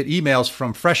emails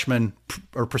from freshmen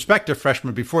or prospective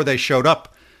freshmen before they showed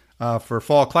up for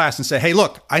fall class and say, hey,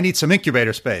 look, I need some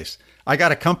incubator space. I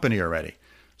got a company already.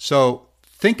 So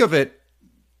think of it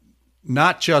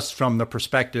not just from the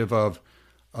perspective of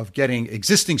getting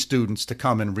existing students to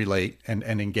come and relate and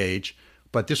engage,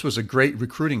 but this was a great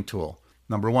recruiting tool,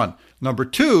 number one. Number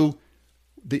two,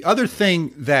 the other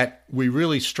thing that we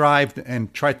really strived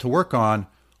and tried to work on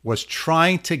was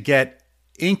trying to get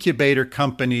incubator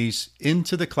companies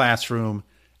into the classroom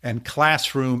and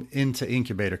classroom into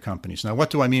incubator companies. Now,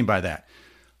 what do I mean by that?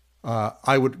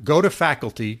 I would go to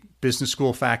faculty, business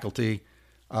school faculty,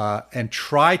 and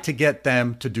try to get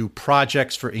them to do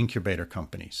projects for incubator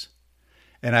companies.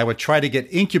 And I would try to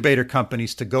get incubator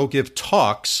companies to go give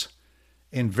talks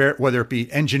in whether it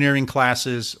be engineering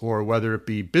classes or whether it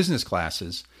be business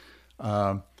classes,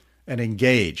 and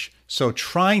engage. So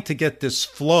trying to get this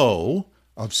flow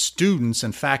of students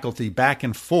and faculty back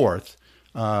and forth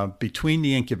between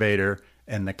the incubator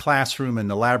and the classroom and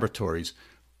the laboratories.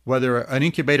 Whether an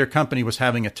incubator company was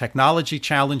having a technology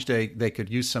challenge they could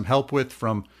use some help with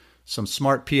from some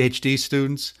smart PhD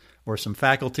students or some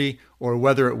faculty, or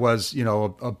whether it was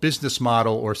a business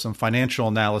model or some financial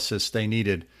analysis they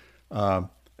needed, and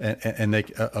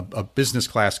a business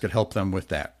class could help them with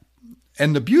that.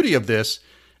 And the beauty of this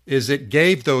is it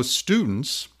gave those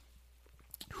students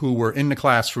who were in the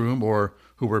classroom or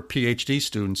who were PhD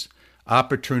students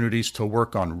opportunities to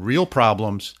work on real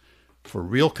problems for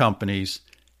real companies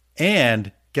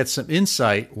and get some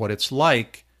insight what it's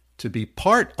like to be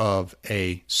part of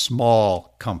a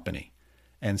small company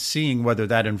and seeing whether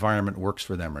that environment works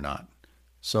for them or not.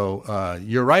 So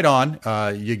you're right on.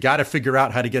 You got to figure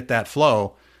out how to get that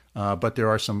flow, but there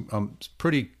are some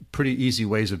pretty easy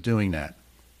ways of doing that.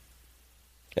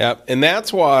 Yeah, and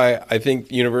that's why I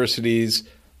think universities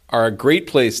are a great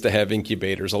place to have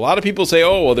incubators. A lot of people say,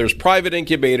 oh, well, there's private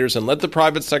incubators and let the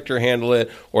private sector handle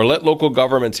it or let local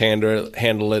governments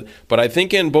handle it. But I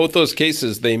think in both those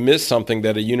cases, they miss something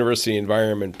that a university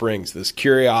environment brings, this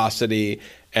curiosity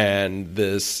and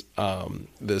this kind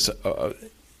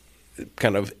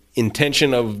of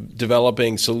intention of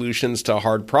developing solutions to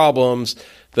hard problems,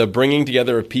 the bringing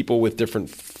together of people with different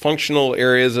functional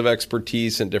areas of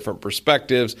expertise and different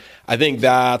perspectives. I think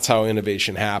that's how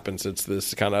innovation happens. It's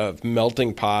this kind of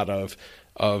melting pot of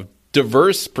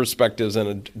diverse perspectives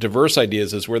and diverse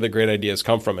ideas is where the great ideas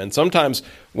come from. And sometimes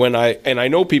I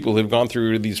know people who've gone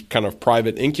through these kind of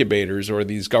private incubators or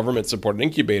these government-supported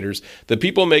incubators, the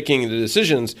people making the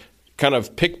decisions kind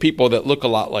of pick people that look a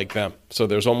lot like them. So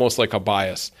there's almost like a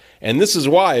bias. And this is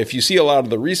why if you see a lot of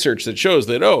the research that shows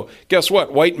that, oh, guess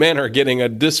what? White men are getting a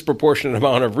disproportionate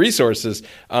amount of resources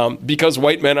because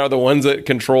white men are the ones that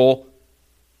control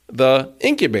the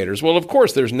incubators. Well, of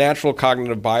course, there's natural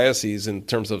cognitive biases in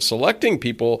terms of selecting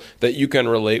people that you can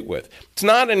relate with. It's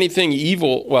not anything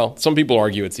evil. Well, some people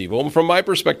argue it's evil. From my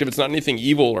perspective, it's not anything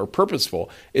evil or purposeful.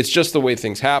 It's just the way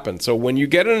things happen. So when you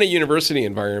get in a university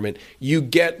environment, you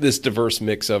get this diverse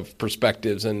mix of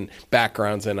perspectives and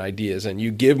backgrounds and ideas, and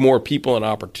you give more people an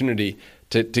opportunity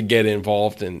to get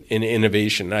involved in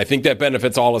innovation. And I think that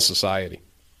benefits all of society.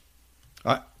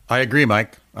 I agree,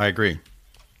 Mike. I agree.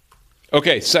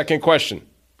 Okay, second question.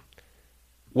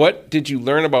 What did you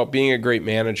learn about being a great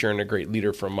manager and a great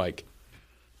leader from Mike?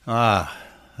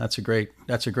 That's a great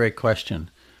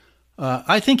question.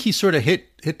 I think he sort of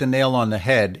hit the nail on the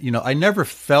head. I never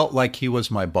felt like he was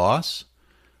my boss,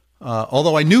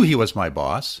 although I knew he was my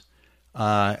boss,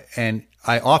 and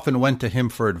I often went to him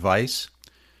for advice.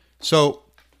 So,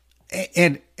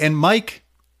 and Mike,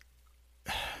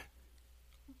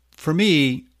 for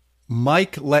me,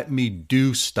 Mike let me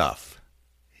do stuff.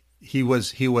 He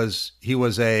was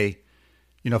a,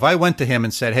 if I went to him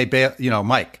and said, hey,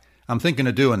 Mike, I'm thinking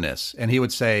of doing this. And he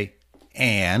would say,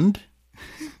 and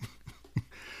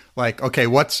like, okay,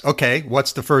 what's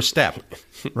the first step?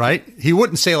 Right. He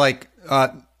wouldn't say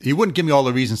he wouldn't give me all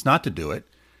the reasons not to do it.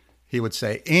 He would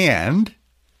say, and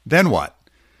then what?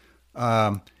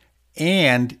 What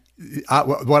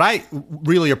I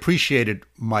really appreciated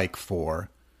Mike for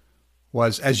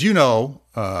was, as you know,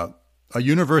 a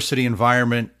university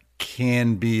environment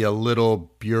can be a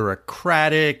little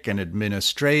bureaucratic and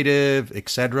administrative,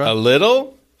 etc. A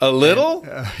little?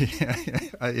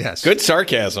 Yes. Good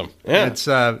sarcasm. Yeah.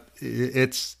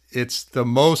 It's the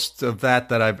most of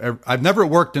that I've never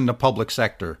worked in the public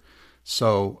sector.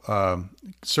 So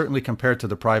certainly compared to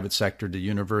the private sector, the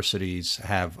universities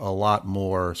have a lot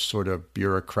more sort of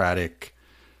bureaucratic,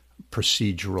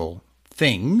 procedural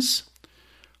things.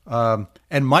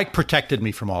 And Mike protected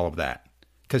me from all of that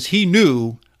because he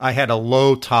knew I had a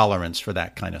low tolerance for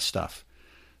that kind of stuff.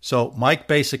 So Mike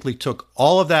basically took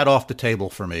all of that off the table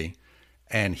for me,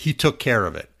 and he took care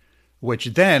of it, which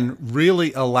then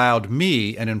really allowed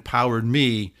me and empowered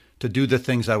me to do the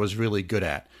things I was really good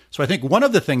at. So I think one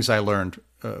of the things I learned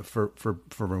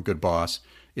from a good boss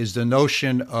is the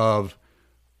notion of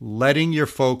letting your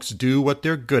folks do what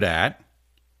they're good at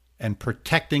and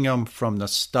protecting them from the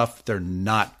stuff they're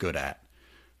not good at,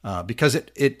 because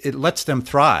it lets them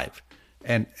thrive.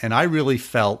 And I really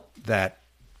felt that,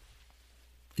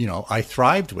 I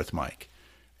thrived with Mike,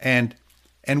 and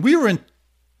we were in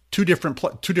two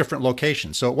different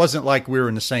locations. So it wasn't like we were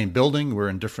in the same building. We were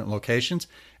in different locations.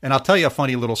 And I'll tell you a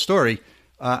funny little story.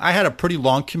 I had a pretty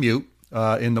long commute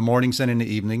in the mornings and in the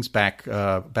evenings back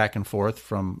and forth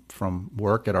from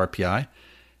work at RPI.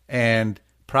 And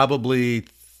probably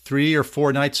 3 or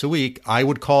 4 nights a week, I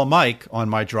would call Mike on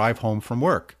my drive home from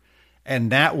work.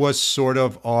 And that was sort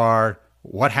of our,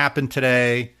 what happened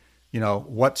today?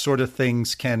 What sort of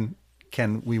things can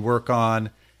we work on?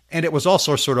 And it was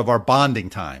also sort of our bonding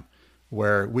time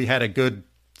where we had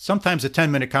sometimes a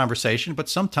 10-minute conversation, but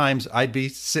sometimes I'd be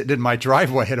sitting in my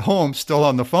driveway at home, still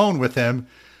on the phone with him,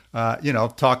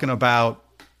 talking about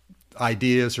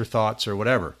ideas or thoughts or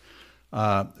whatever.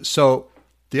 So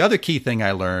the other key thing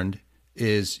I learned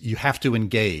is you have to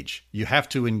engage. You have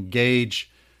to engage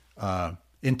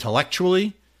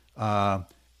intellectually.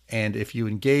 And if you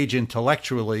engage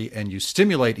intellectually and you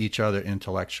stimulate each other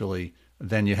intellectually,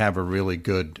 then you have a really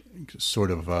good sort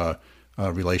of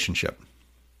relationship.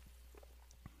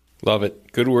 Love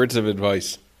it. Good words of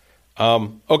advice.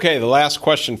 Okay, the last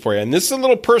question for you. And this is a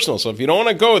little personal, so if you don't want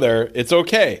to go there, it's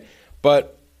okay.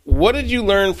 But what did you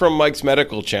learn from Mike's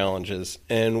medical challenges?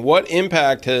 And what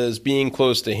impact has being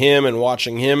close to him and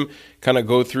watching him kind of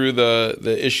go through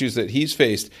the issues that he's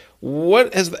faced,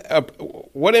 what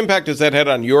impact has that had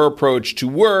on your approach to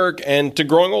work and to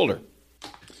growing older?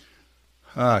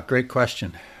 Great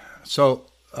question. So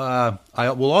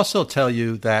I will also tell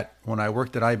you that when I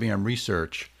worked at IBM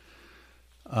Research,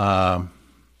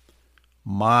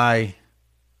 my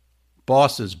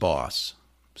boss's boss,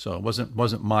 so it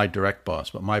wasn't my direct boss,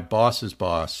 but my boss's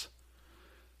boss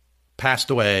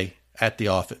passed away at the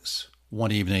office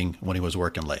one evening when he was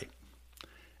working late.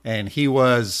 And he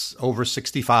was over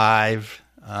 65,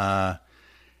 and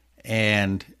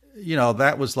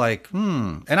that was like,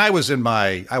 And I was in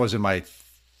my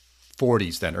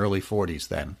 40s then, early 40s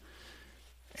then.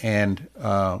 And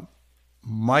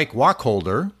Mike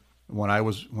Wacholder,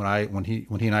 when he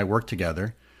and I worked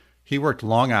together, he worked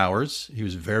long hours. He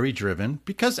was very driven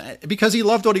because he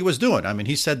loved what he was doing. I mean,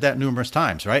 he said that numerous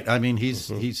times, right? I mean,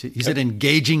 he's an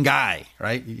engaging guy,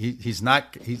 right?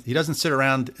 He doesn't sit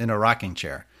around in a rocking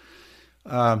chair.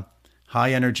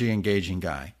 High energy, engaging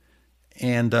guy.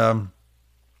 And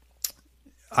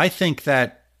I think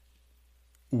that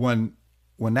when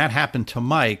that happened to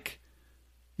Mike,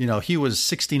 he was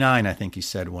 69, I think he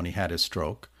said, when he had his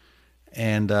stroke.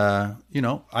 And, I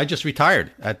just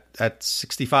retired at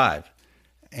 65.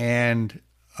 And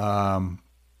as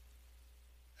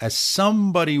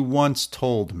somebody once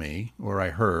told me, or I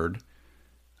heard,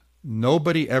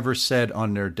 nobody ever said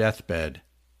on their deathbed,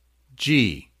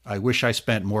 gee, I wish I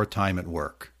spent more time at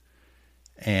work.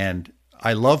 And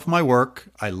I love my work.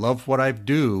 I love what I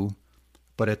do.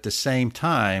 But at the same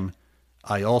time,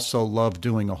 I also love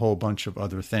doing a whole bunch of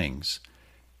other things.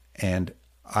 And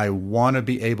I want to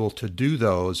be able to do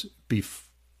those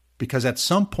because at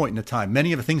some point in the time,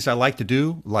 many of the things I like to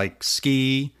do, like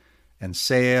ski and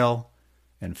sail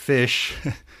and fish,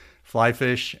 fly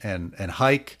fish and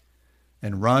hike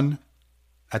and run,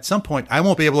 at some point I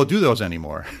won't be able to do those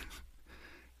anymore.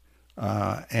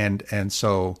 And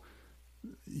so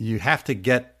you have to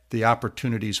get the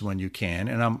opportunities when you can.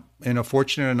 And I'm in a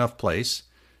fortunate enough place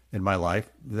in my life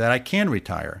that I can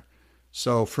retire.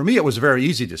 So for me, it was a very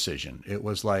easy decision. It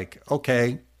was like,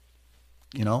 okay,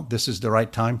 this is the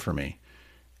right time for me.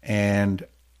 And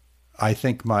I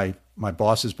think my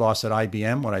boss's boss at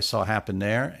IBM, what I saw happen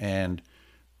there and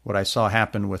what I saw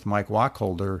happen with Mike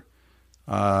Wacholder,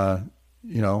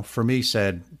 for me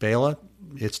said, Bela,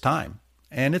 it's time.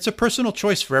 And it's a personal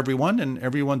choice for everyone, and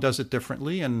everyone does it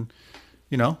differently, and,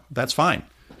 that's fine.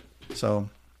 So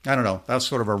I don't know. That's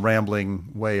sort of a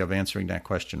rambling way of answering that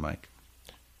question, Mike.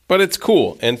 But it's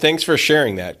cool. And thanks for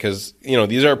sharing that because,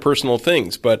 these are personal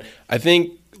things. But I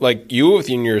think like you, if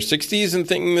you're in your 60s and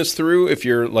thinking this through, if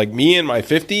you're like me in my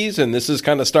 50s and this is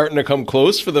kind of starting to come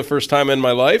close for the first time in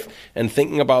my life and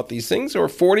thinking about these things, or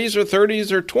 40s or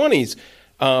 30s or 20s,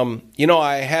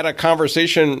 I had a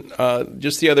conversation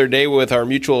just the other day with our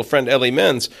mutual friend Ellie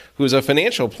Menz, who's a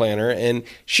financial planner, and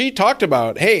she talked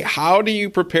about, hey, how do you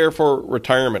prepare for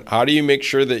retirement? How do you make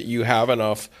sure that you have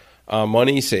enough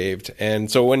money saved?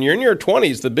 And so when you're in your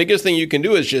 20s, the biggest thing you can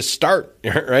do is just start,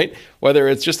 right? Whether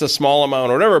it's just a small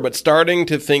amount or whatever, but starting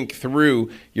to think through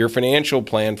your financial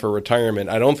plan for retirement.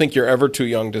 I don't think you're ever too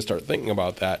young to start thinking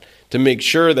about that, to make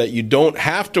sure that you don't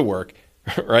have to work.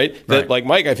 Right? That, like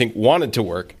Mike, I think, wanted to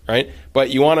work, right?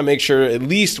 But you want to make sure, at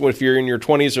least if you're in your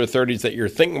 20s or 30s, that you're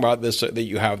thinking about this, that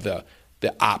you have the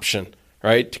option,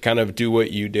 right? To kind of do what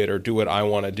you did or do what I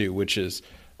want to do, which is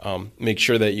make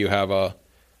sure that you have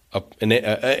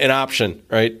an option,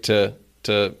 right? To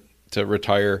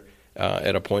retire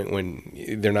at a point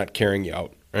when they're not carrying you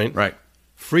out, right? Right.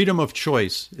 Freedom of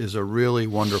choice is a really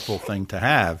wonderful thing to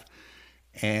have.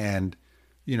 And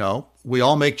we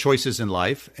all make choices in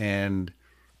life, and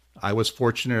I was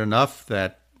fortunate enough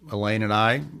that Elaine and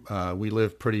I, we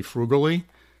live pretty frugally.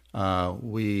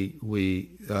 We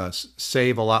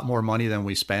save a lot more money than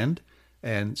we spend,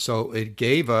 and so it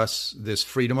gave us this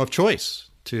freedom of choice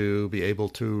to be able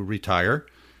to retire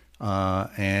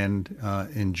and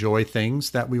enjoy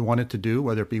things that we wanted to do,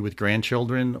 whether it be with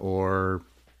grandchildren or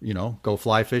go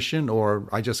fly fishing. Or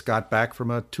I just got back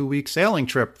from a 2-week sailing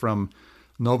trip from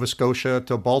Nova Scotia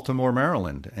to Baltimore,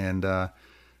 Maryland. And,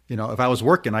 if I was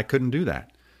working, I couldn't do that.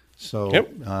 So,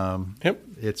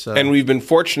 it's, and we've been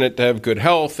fortunate to have good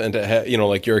health and to have,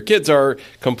 like your kids are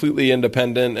completely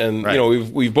independent. And,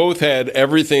 we've both had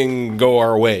everything go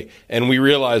our way. And we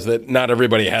realize that not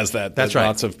everybody has that. That's right.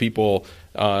 Lots of people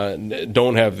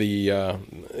don't have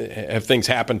have things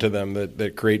happen to them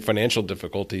that create financial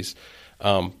difficulties.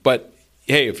 But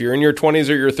hey, if you're in your 20s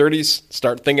or your 30s,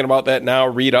 start thinking about that now.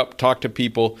 Read up, talk to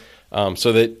people,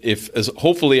 so that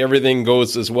hopefully everything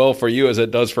goes as well for you as it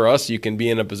does for us, you can be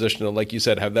in a position to, like you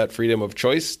said, have that freedom of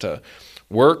choice to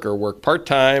work or work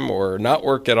part-time or not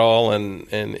work at all and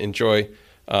enjoy,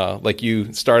 like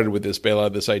you started with this, Bela,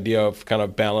 this idea of kind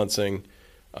of balancing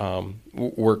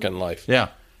work and life. Yeah.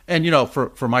 And,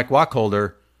 for Mike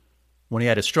Wacholder, when he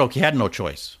had his stroke, he had no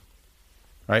choice,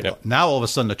 right? Yep. Now, all of a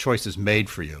sudden, the choice is made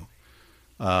for you.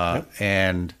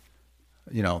 And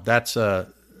that's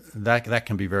that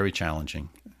can be very challenging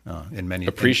in many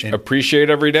appreciate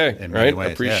every day, in right?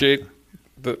 Ways, appreciate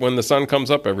when the sun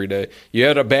comes up every day. You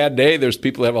had a bad day. There's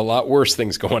people who have a lot worse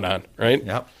things going on, right?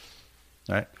 Yep.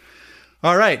 Right.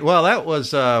 All right. Well, that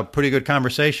was a pretty good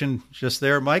conversation just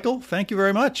there, Michael. Thank you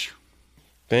very much.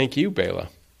 Thank you, Bela.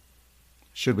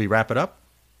 Should we wrap it up?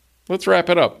 Let's wrap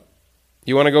it up.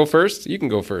 You want to go first? You can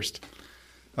go first.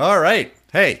 All right.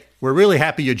 Hey, we're really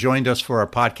happy you joined us for our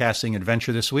podcasting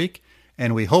adventure this week,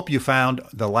 and we hope you found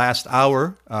the last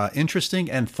hour interesting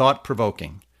and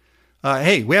thought-provoking.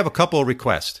 Hey, we have a couple of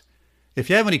requests. If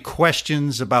you have any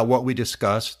questions about what we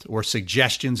discussed or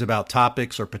suggestions about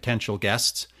topics or potential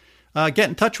guests, get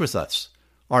in touch with us.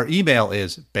 Our email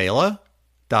is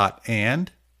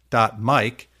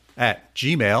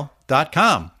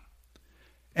bela.and.mike@gmail.com.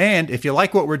 And if you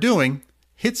like what we're doing,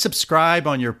 hit subscribe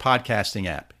on your podcasting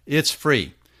app. It's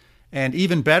free. And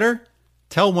even better,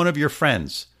 tell one of your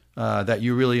friends that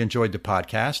you really enjoyed the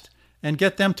podcast and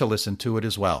get them to listen to it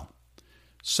as well.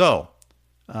 So,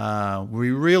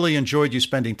 we really enjoyed you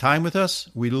spending time with us.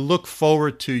 We look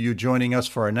forward to you joining us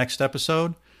for our next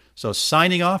episode. So,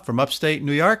 signing off from upstate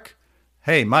New York,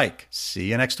 hey, Mike,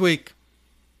 see you next week.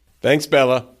 Thanks,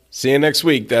 Bela. See you next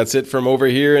week. That's it from over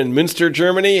here in Münster,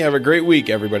 Germany. Have a great week,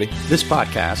 everybody. This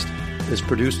podcast is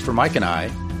produced for Mike and I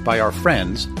by our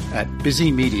friends at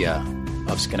Busy Media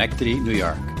of Schenectady, New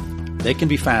York. They can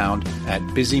be found at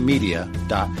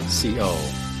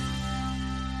busymedia.co.